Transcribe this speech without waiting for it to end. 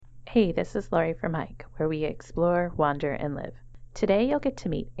Hey, this is Laurie from Hike, where we explore, wander, and live. Today you'll get to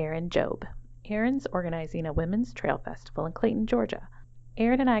meet Erin Jobe. Erin's organizing a women's trail festival in Clayton, Georgia.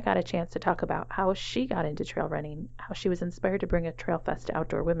 Erin and I got a chance to talk about how she got into trail running, how she was inspired to bring a trail fest to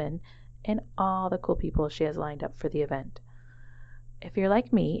outdoor women, and all the cool people she has lined up for the event. If you're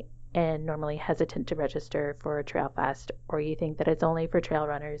like me and normally hesitant to register for a trail fest, or you think that it's only for trail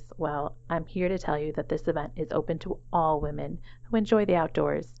runners, well, I'm here to tell you that this event is open to all women who enjoy the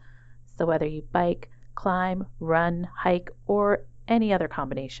outdoors. So whether you bike, climb, run, hike, or any other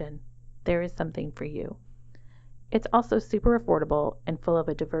combination, there is something for you. It's also super affordable and full of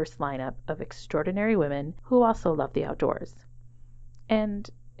a diverse lineup of extraordinary women who also love the outdoors. And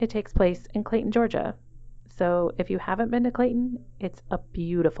it takes place in Clayton, Georgia. So if you haven't been to Clayton, it's a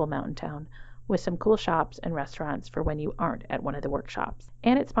beautiful mountain town with some cool shops and restaurants for when you aren't at one of the workshops.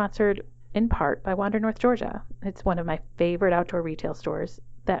 And it's sponsored in part by Wander North Georgia. It's one of my favorite outdoor retail stores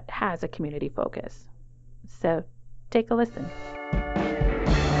that has a community focus. So take a listen.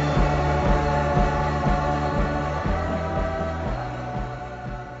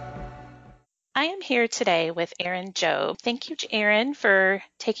 I am here today with Erin Jobe. Thank you, Erin, for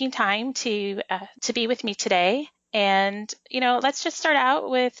taking time to be with me today. And, let's just start out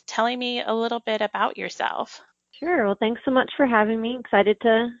with telling me a little bit about yourself. Sure. Well, thanks so much for having me. Excited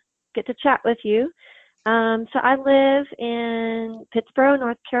to get to chat with you. So I live in Pittsboro,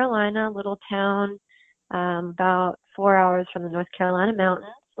 North Carolina, a little town about 4 hours from the North Carolina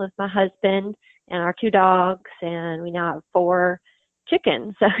mountains. Live with my husband and our 2 dogs, and we now have 4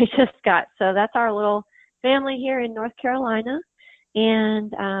 chickens. So that's our little family here in North Carolina.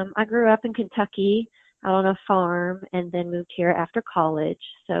 And I grew up in Kentucky out on a farm and then moved here after college.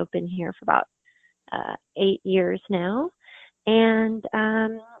 So been here for about 8 years now. And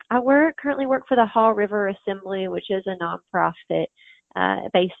I currently work for the Haw River Assembly, which is a nonprofit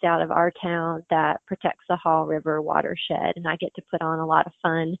based out of our town that protects the Haw River watershed. And I get to put on a lot of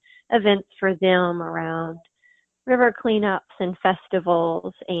fun events for them around river cleanups and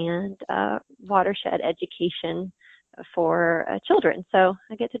festivals and watershed education for children. So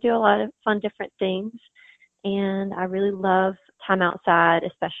I get to do a lot of fun different things. And I really love time outside,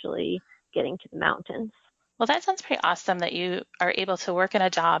 especially getting to the mountains. Well, that sounds pretty awesome that you are able to work in a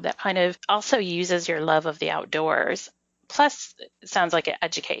job that kind of also uses your love of the outdoors. Plus, it sounds like it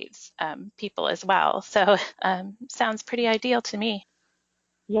educates people as well. So sounds pretty ideal to me.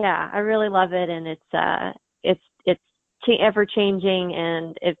 Yeah, I really love it, and it's ever changing,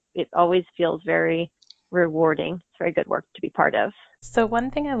 and it always feels very rewarding. It's very good work to be part of. So one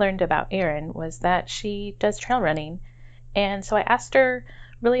thing I learned about Erin was that she does trail running. And so I asked her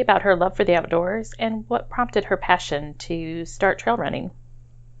really about her love for the outdoors and what prompted her passion to start trail running.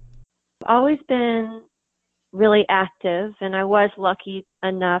 I've always been really active, and I was lucky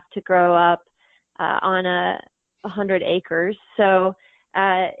enough to grow up on 100 acres. So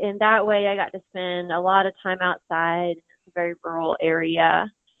in that way, I got to spend a lot of time outside. It's a very rural area,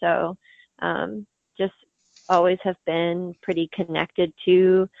 so just always have been pretty connected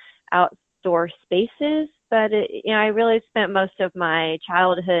to outdoor spaces. But I really spent most of my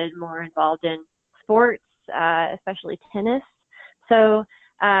childhood more involved in sports, especially tennis. So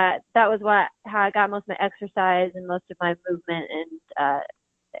that was how I got most of my exercise, and most of my movement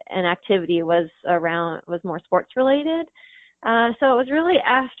and activity was more sports related. So it was really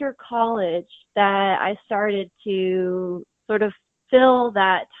after college that I started to sort of fill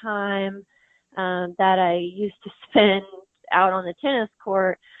that time that I used to spend out on the tennis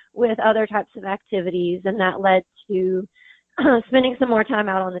court with other types of activities, and that led to spending some more time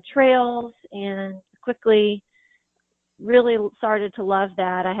out on the trails, and quickly really started to love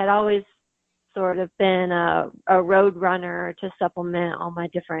that. I had always sort of been a road runner to supplement all my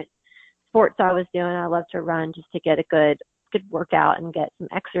different sports I was doing. I love to run just to get a good workout and get some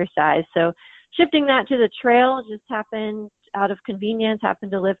exercise. So shifting that to the trail just happened out of convenience.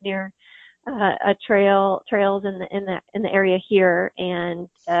 Happened to live near trails in the area here, and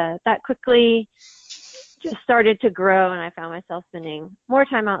that quickly just started to grow, and I found myself spending more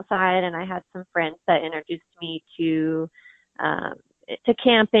time outside. And I had some friends that introduced me to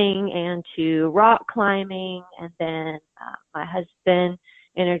camping and to rock climbing, and then my husband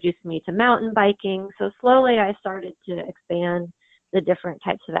introduced me to mountain biking. So slowly I started to expand the different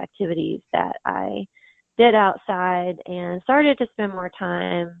types of activities that I did outside, and started to spend more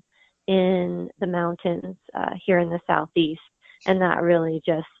time in the mountains here in the Southeast. And that really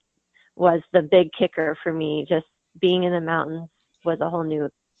just was the big kicker for me. Just being in the mountains was a whole new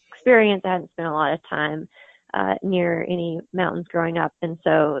experience. I hadn't spent a lot of time near any mountains growing up. And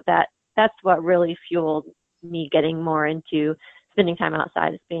so that's what really fueled me getting more into spending time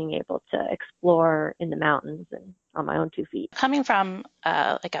outside is being able to explore in the mountains and on my own 2 feet. Coming from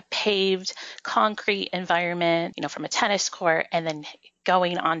like a paved concrete environment, from a tennis court, and then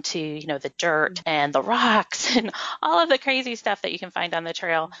going onto, the dirt and the rocks and all of the crazy stuff that you can find on the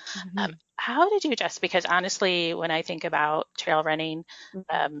trail. How did you adjust? Because honestly, when I think about trail running,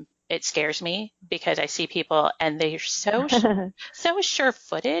 it scares me because I see people and they're so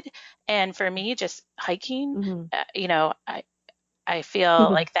sure-footed. And for me, just hiking, I feel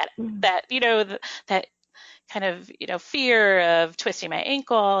like that that kind of, fear of twisting my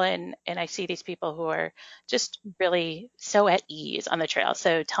ankle. And I see these people who are just really so at ease on the trail.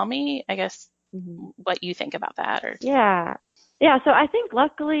 So tell me, I guess, what you think about that. Yeah. So I think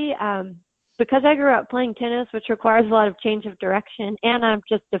luckily, because I grew up playing tennis, which requires a lot of change of direction, and I'm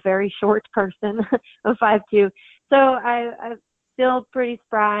just a very short person, I'm 5'2", so I feel pretty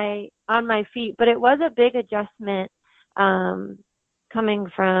spry on my feet. But it was a big adjustment coming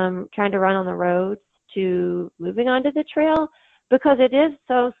from trying to run on the roads to moving onto the trail, because it is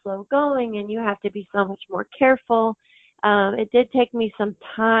so slow going and you have to be so much more careful. It did take me some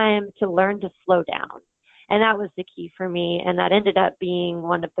time to learn to slow down. And that was the key for me. And that ended up being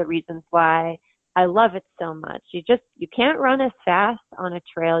one of the reasons why I love it so much. You can't run as fast on a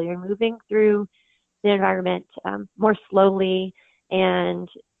trail. You're moving through the environment more slowly. And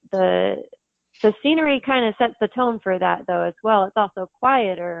the scenery kind of sets the tone for that, though, as well. It's also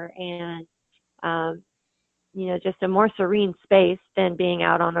quieter and, just a more serene space than being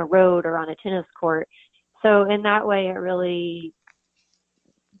out on a road or on a tennis court. So in that way, it really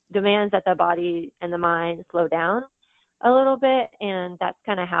demands that the body and the mind slow down a little bit. And that's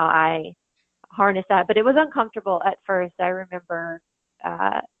kind of how I harness that. But it was uncomfortable at first. I remember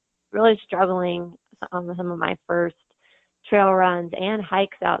really struggling on some of my first trail runs and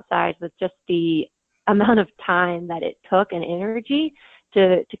hikes outside with just the amount of time that it took and energy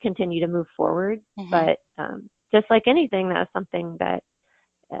to continue to move forward. But just like anything, that was something that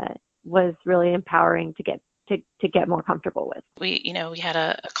was really empowering to get more comfortable with. We had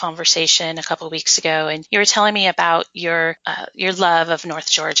a conversation a couple of weeks ago, and you were telling me about your love of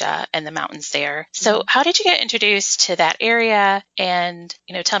North Georgia and the mountains there. So how did you get introduced to that area? And,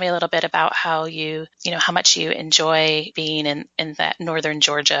 tell me a little bit about how how much you enjoy being in that northern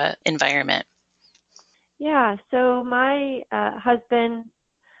Georgia environment. Yeah, so my husband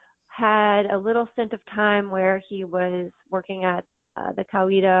had a little stint of time where he was working at the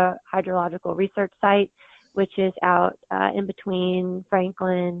Coweta Hydrological Research Site, which is out in between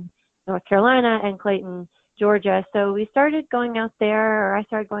Franklin, North Carolina, and Clayton, Georgia. So we started going out there, or I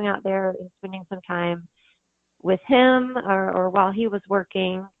started going out there and spending some time with him or while he was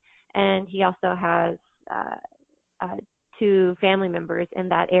working. And he also has 2 family members in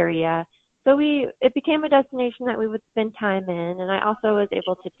that area. So it became a destination that we would spend time in. And I also was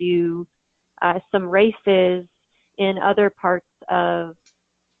able to do some races in other parts of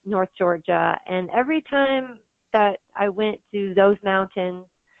North Georgia. And every time that I went to those mountains,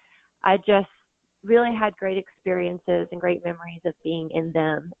 I just really had great experiences and great memories of being in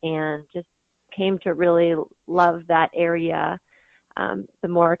them, and just came to really love that area. The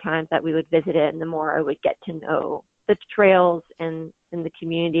more times that we would visit it, and the more I would get to know the trails and the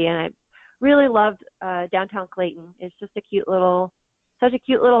community. And I really loved downtown Clayton. It's just such a cute little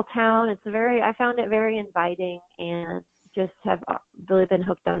town. I found it very inviting, and just have really been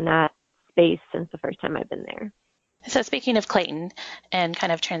hooked on that space since the first time I've been there. So speaking of Clayton and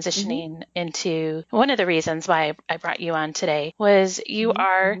kind of transitioning into one of the reasons why I brought you on today was you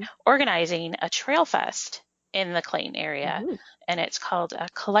are organizing a trail fest in the Clayton area, and it's called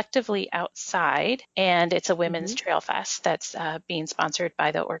Collectively Outside, and it's a women's trail fest that's being sponsored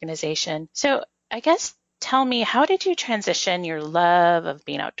by the organization. So I guess tell me, how did you transition your love of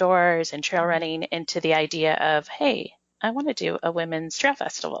being outdoors and trail running into the idea of, hey, I want to do a women's trail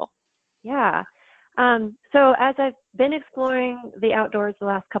festival? Yeah. So as I've been exploring the outdoors the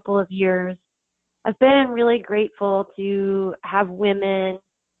last couple of years, I've been really grateful to have women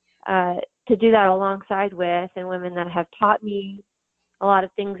to do that alongside with, and women that have taught me a lot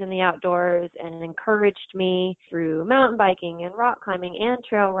of things in the outdoors and encouraged me through mountain biking and rock climbing and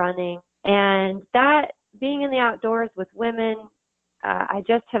trail running. And that being in the outdoors with women, I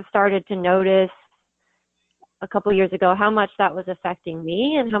just have started to notice a couple years ago how much that was affecting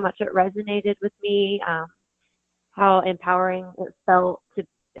me and how much it resonated with me, how empowering it felt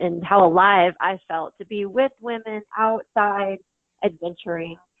and how alive I felt to be with women outside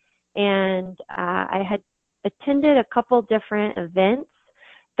adventuring. And I had attended a couple different events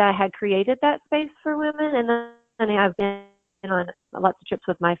that had created that space for women, and then I've been on lots of trips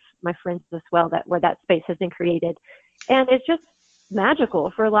with my friends as well, where that space has been created. And it's just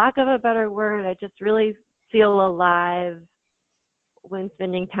magical, for lack of a better word. I just really feel alive when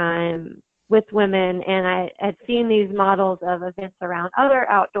spending time with women, and I had seen these models of events around other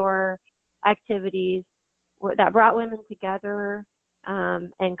outdoor activities that brought women together,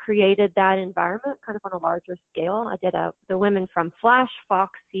 and created that environment kind of on a larger scale. I did the Women from Flash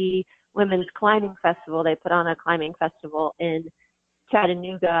Foxy Women's Climbing Festival. They put on a climbing festival in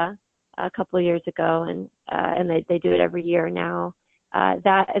Chattanooga a couple of years ago, and they do it every year now.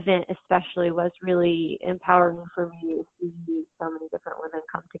 That event especially was really empowering for me to see so many different women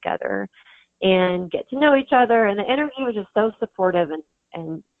come together and get to know each other. And the energy was just so supportive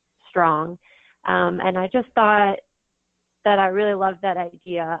and strong. And I just thought that I really loved that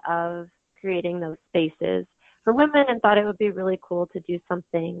idea of creating those spaces for women, and thought it would be really cool to do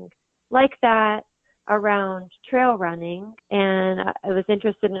something like that around trail running. And I was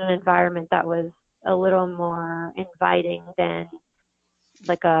interested in an environment that was a little more inviting than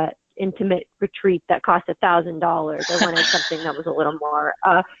like a intimate retreat that cost $1,000. I wanted something that was a little more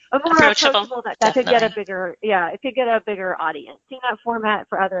approachable, that could get a bigger, it could get a bigger audience. Seen that format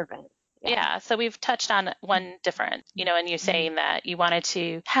for other events. Yeah, so we've touched on one different, and you saying that you wanted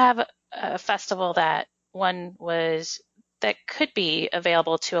to have a festival that could be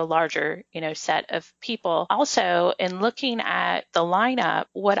available to a larger, set of people. Also, in looking at the lineup,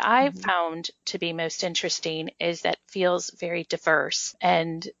 what I've found to be most interesting is that it feels very diverse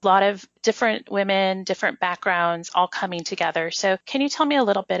and a lot of different women, different backgrounds, all coming together. So can you tell me a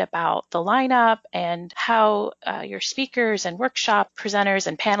little bit about the lineup and how your speakers and workshop presenters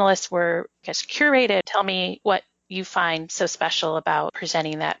and panelists were, curated? Tell me what you find so special about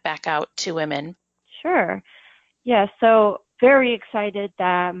presenting that back out to women. Sure. Yeah, so very excited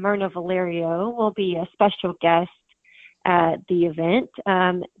that Myrna Valerio will be a special guest at the event.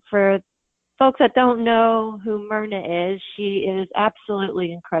 For folks that don't know who Myrna is, she is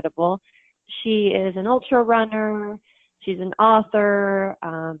absolutely incredible. She is an ultra runner. She's an author.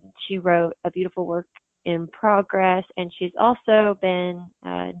 She wrote a beautiful work in progress, and she's also been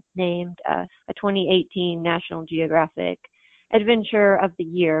named a 2018 National Geographic Adventure of the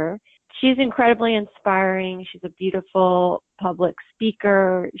Year. She's incredibly inspiring. She's a beautiful public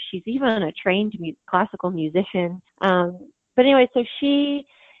speaker. She's even a trained classical musician. But anyway, so she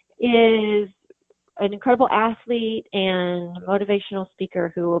is an incredible athlete and motivational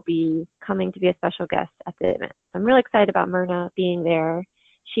speaker who will be coming to be a special guest at the event. I'm really excited about Myrna being there.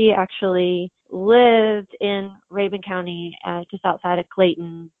 She actually lived in Rabun County, just outside of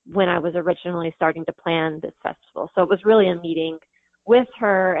Clayton, when I was originally starting to plan this festival. So it was really a meeting with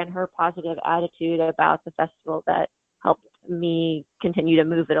her and her positive attitude about the festival that helped me continue to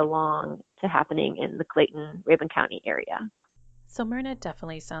move it along to happening in the Clayton, Rabun County area. So Myrna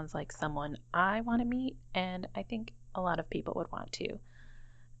definitely sounds like someone I want to meet, and I think a lot of people would want to.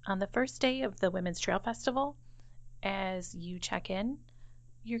 On the first day of the Women's Trail Festival, as you check in,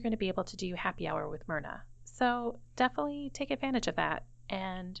 you're going to be able to do happy hour with Myrna. So definitely take advantage of that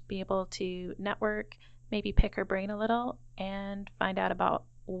and be able to network, maybe pick her brain a little and find out about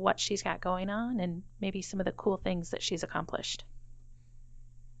what she's got going on and maybe some of the cool things that she's accomplished.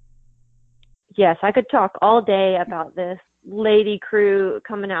 Yes, I could talk all day about this lady crew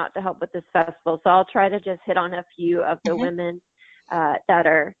coming out to help with this festival. So I'll try to just hit on a few of the women that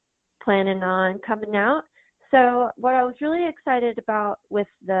are planning on coming out. So what I was really excited about with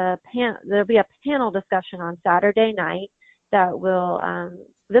there'll be a panel discussion on Saturday night that will,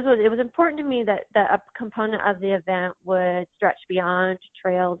 it was important to me that a component of the event would stretch beyond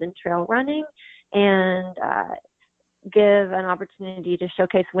trails and trail running and give an opportunity to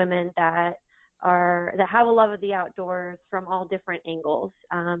showcase women that have a love of the outdoors from all different angles.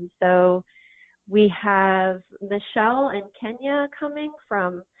 So we have Michelle and Kenya coming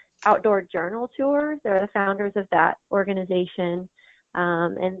from Outdoor Journal Tour. They're the founders of that organization.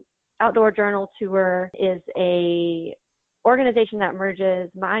 And Outdoor Journal Tour is a organization that merges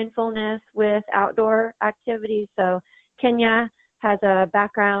mindfulness with outdoor activities. So Kenya has a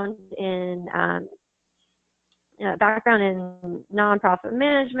background in nonprofit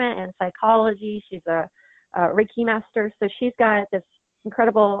management and psychology. She's a Reiki master, so she's got this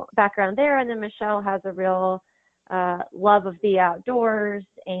incredible background there. And then Michelle has a real love of the outdoors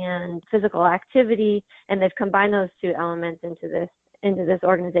and physical activity, and they've combined those two elements into this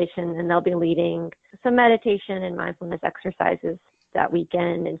organization, and they'll be leading some meditation and mindfulness exercises that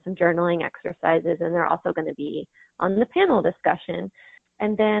weekend and some journaling exercises, and they're also going to be on the panel discussion.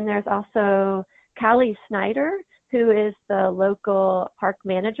 And then there's also Callie Snyder, who is the local park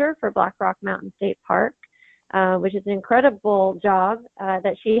manager for Black Rock Mountain State Park, which is an incredible job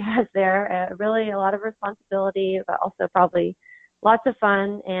that she has there. Really a lot of responsibility, but also probably lots of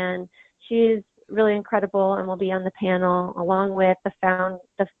fun, and she's really incredible and will be on the panel along with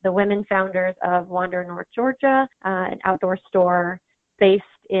the women founders of Wander North Georgia, an outdoor store based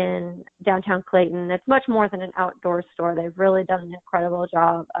in downtown Clayton. It's much more than an outdoor store. They've really done an incredible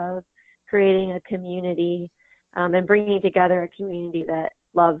job of creating a community and bringing together a community that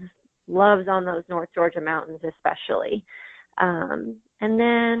loves on those North Georgia mountains especially. And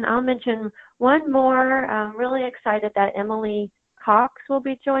then I'll mention one more. I'm really excited that Emily Cox will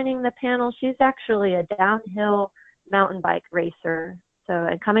be joining the panel. She's actually a downhill mountain bike racer. So,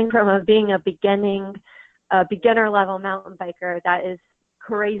 and coming from being a beginner level mountain biker, that is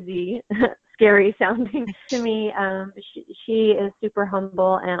crazy, scary sounding to me. She is super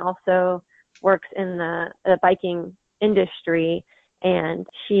humble and also works in the biking industry, and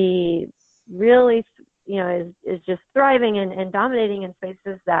she really, is just thriving and dominating in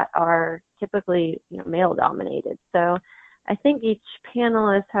spaces that are typically, male dominated. So I think each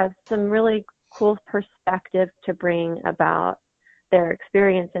panelist has some really cool perspective to bring about their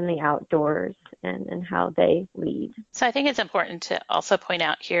experience in the outdoors and how they lead. So I think it's important to also point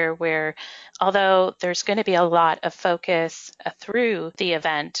out here where, although there's going to be a lot of focus through the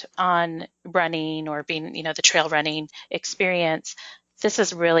event on running or being, the trail running experience, this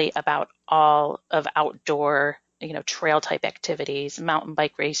is really about all of outdoor, trail type activities, mountain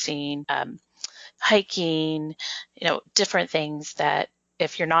bike racing, hiking, different things that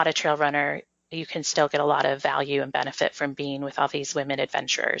if you're not a trail runner, you can still get a lot of value and benefit from being with all these women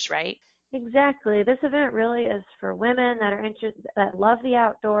adventurers, right? Exactly. This event really is for women that love the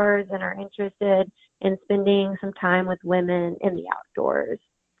outdoors and are interested in spending some time with women in the outdoors.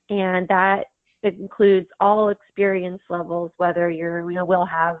 And that includes all experience levels, whether we'll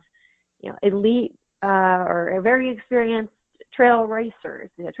have, elite or a very experienced trail racers,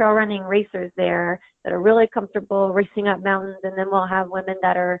 trail running racers there that are really comfortable racing up mountains. And then we'll have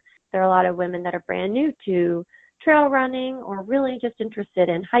there are a lot of women that are brand new to trail running or really just interested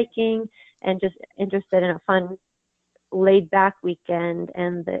in hiking and just interested in a fun laid back weekend.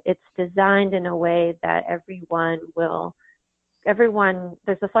 And it's designed in a way that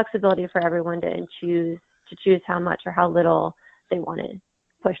there's a flexibility for everyone to choose how much or how little they want to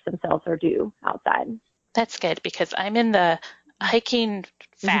push themselves or do outside. That's good, because I'm in the hiking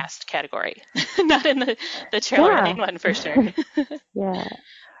fast category, not in the trail running one for sure. Yeah,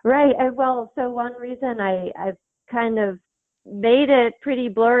 right. Well, so one reason I've kind of made it pretty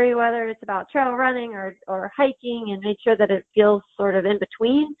blurry whether it's about trail running or hiking, and made sure that it feels sort of in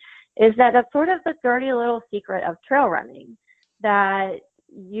between, is that it's sort of the dirty little secret of trail running, that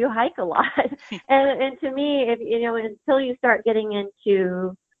you hike a lot. and to me, until you start getting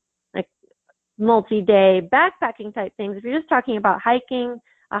into like multi-day backpacking type things, if you're just talking about a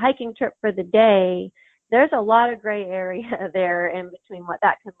hiking trip for the day, there's a lot of gray area there in between what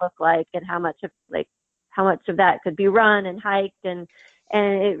that can look like and how much of that could be run and hiked, and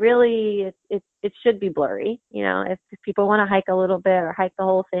it really it should be blurry. If people want to hike a little bit or hike the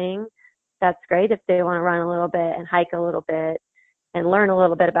whole thing, that's great. If they want to run a little bit and hike a little bit and learn a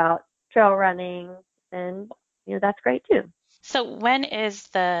little bit about trail running, then that's great too. So when is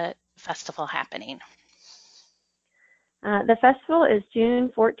the festival happening? The festival is June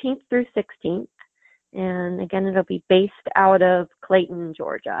 14th through 16th. And again, it'll be based out of Clayton,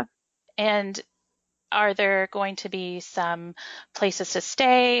 Georgia. And are there going to be some places to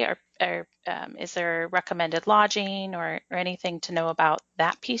stay, or is there recommended lodging or anything to know about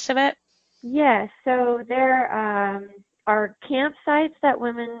that piece of it? Yes, so there are campsites that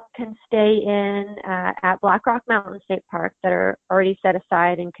women can stay in at Black Rock Mountain State Park that are already set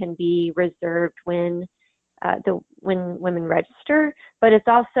aside and can be reserved when women register. But it's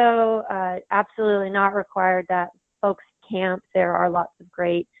also absolutely not required that folks camp. There are lots of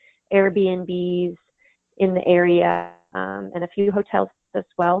great Airbnbs in the area and a few hotels as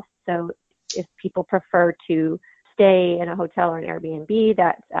well. So if people prefer to stay in a hotel or an Airbnb,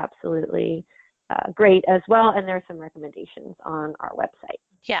 that's absolutely great as well. And there's some recommendations on our website.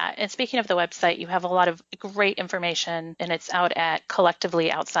 Yeah, and speaking of the website, you have a lot of great information, and it's out at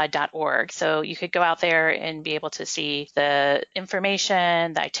collectivelyoutside.org. So you could go out there and be able to see the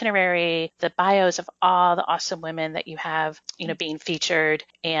information, the itinerary, the bios of all the awesome women that you have, being featured,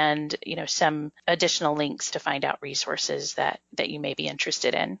 and, some additional links to find out resources that you may be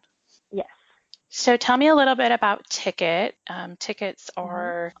interested in. Yes. So tell me a little bit about ticket. Tickets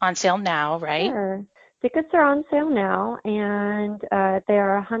are on sale now, right? Sure. Tickets are on sale now, and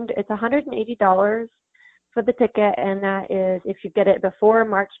it's $180 for the ticket, and that is if you get it before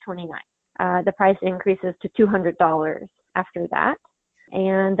March 29th. The price increases to $200 after that.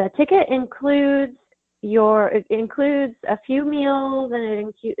 And the ticket includes it includes a few meals,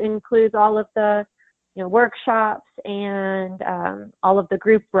 and it includes all of the workshops and all of the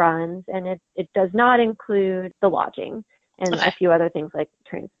group runs, and it does not include the lodging and Okay. a few other things like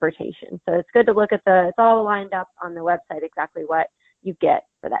transportation. So it's good to look at it's all lined up on the website exactly what you get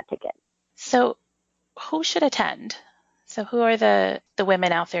for that ticket. So who should attend? So who are the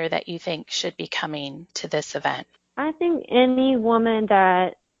women out there that you think should be coming to this event? I think any woman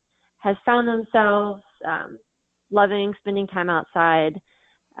that has found themselves loving spending time outside,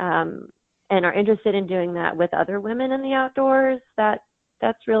 and are interested in doing that with other women in the outdoors,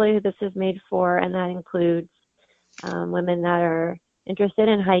 that's really who this is made for, and that includes women that are interested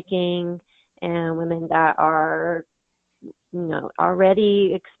in hiking and women that are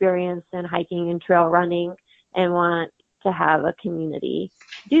already experienced in hiking and trail running and want to have a community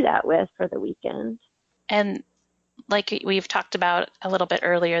to do that with for the weekend. And like we've talked about a little bit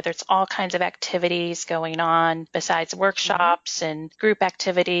earlier, there's all kinds of activities going on besides workshops and group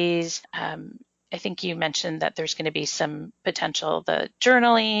activities. I think you mentioned that there's going to be some potential, the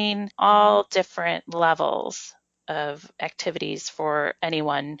journaling, all different levels of activities for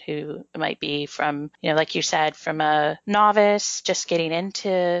anyone who might be from, like you said, from a novice just getting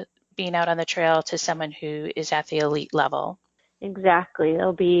into being out on the trail to someone who is at the elite level. Exactly.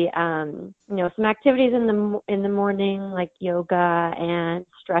 There'll be some activities in the morning like yoga and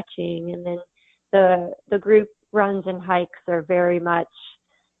stretching, and then the group runs and hikes are very much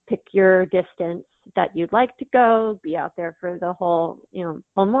pick your distance that you'd like to go, be out there for the whole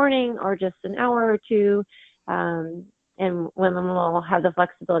morning or just an hour or two. And women will have the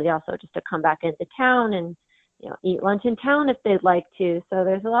flexibility also just to come back into town and eat lunch in town if they'd like to. So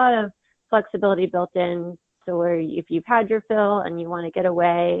there's a lot of flexibility built in. So where if you've had your fill and you want to get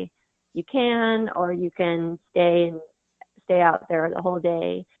away, you can, or you can stay out there the whole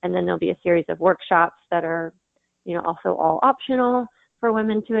day. And then there'll be a series of workshops that are, also all optional for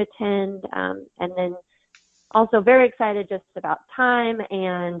women to attend. And then also very excited just about time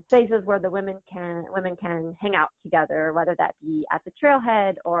and spaces where the women can hang out together, whether that be at the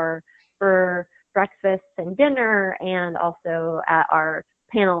trailhead or for breakfast and dinner, and also at our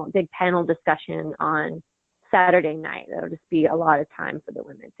big panel discussion on Saturday night. There'll just be a lot of time for the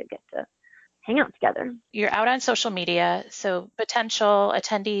women to get to hang out together. You're out on social media, so potential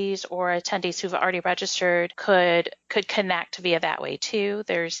attendees or attendees who've already registered could connect via that way too.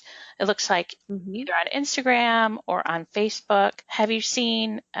 It looks like either on Instagram or on Facebook. Have you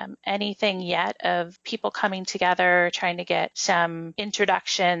seen anything yet of people coming together trying to get some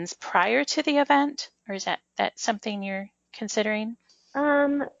introductions prior to the event, or is that something you're considering?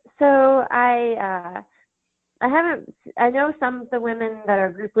 So I know some of the women that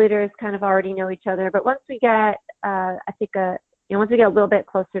are group leaders kind of already know each other, but once we get, once we get a little bit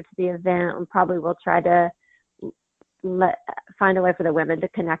closer to the event, we probably will try to find a way for the women to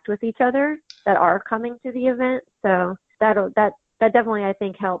connect with each other that are coming to the event. So that definitely, I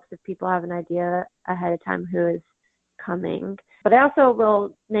think, helps if people have an idea ahead of time who is coming. But I also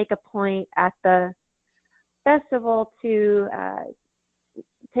will make a point at the festival to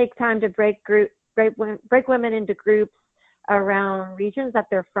take time to break women into groups around regions that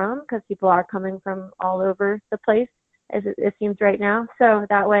they're from, because people are coming from all over the place, as it seems right now. So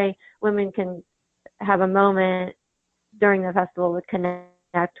that way women can have a moment during the festival to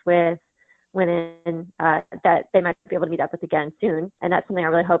connect with women that they might be able to meet up with again soon. And that's something I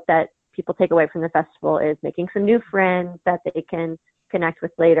really hope that people take away from the festival, is making some new friends that they can connect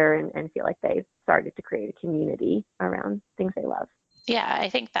with later and feel like they've started to create a community around things they love. Yeah, I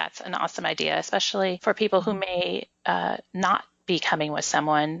think that's an awesome idea, especially for people who may not be coming with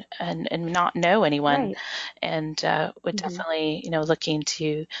someone and not know anyone, right. And would definitely, looking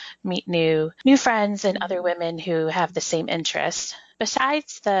to meet new friends and other women who have the same interests.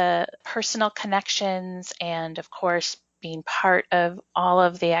 Besides the personal connections and, of course, being part of all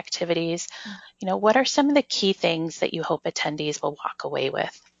of the activities, what are some of the key things that you hope attendees will walk away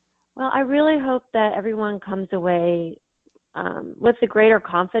with? Well, I really hope that everyone comes away with a greater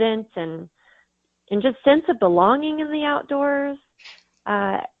confidence and just sense of belonging in the outdoors,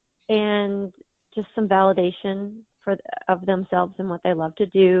 and just some validation of themselves and what they love to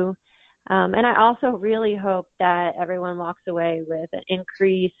do. And I also really hope that everyone walks away with an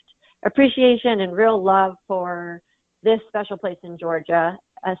increased appreciation and real love for this special place in Georgia,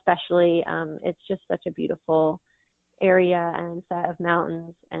 especially. It's just such a beautiful area and set of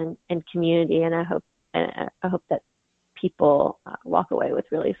mountains and community, and I hope that people walk away with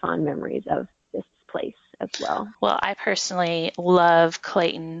really fond memories of this place as well. Well, I personally love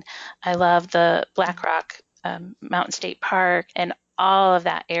Clayton. I love the Black Rock Mountain State Park and all of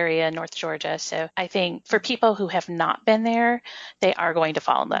that area in North Georgia. So I think for people who have not been there, they are going to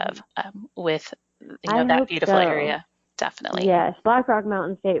fall in love with I that hope beautiful so. area. Definitely. Yes, Black Rock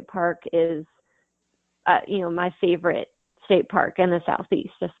Mountain State Park is, my favorite state park in the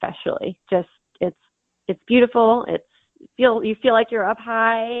Southeast, especially. Just it's beautiful. You feel like you're up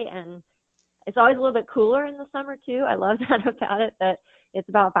high, and it's always a little bit cooler in the summer too. I love that about it, that it's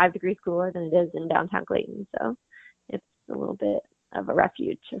about 5 degrees cooler than it is in downtown Clayton. So it's a little bit of a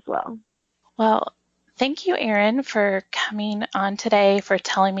refuge as well. Well, thank you, Erin, for coming on today, for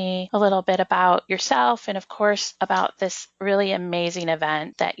telling me a little bit about yourself and, of course, about this really amazing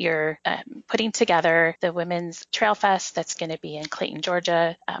event that you're putting together, the Women's Trail Fest that's going to be in Clayton,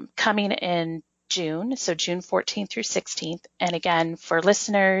 Georgia, coming in June, so June 14th through 16th. And again, for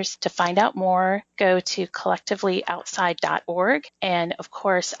listeners to find out more, go to collectivelyoutside.org. And of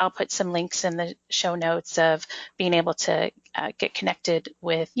course, I'll put some links in the show notes of being able to get connected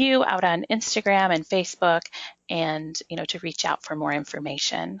with you out on Instagram and Facebook, and to reach out for more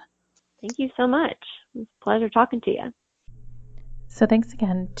information. Thank you so much. It's a pleasure talking to you. So thanks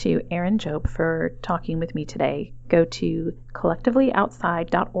again to Erin Jobe for talking with me today. Go to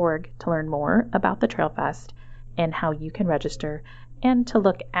collectivelyoutside.org to learn more about the Trail Fest and how you can register, and to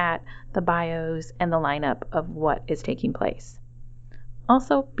look at the bios and the lineup of what is taking place.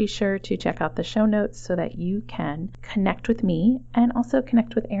 Also, be sure to check out the show notes so that you can connect with me and also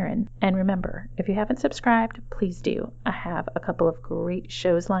connect with Erin. And remember, if you haven't subscribed, please do. I have a couple of great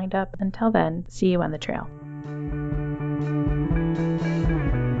shows lined up. Until then, see you on the trail.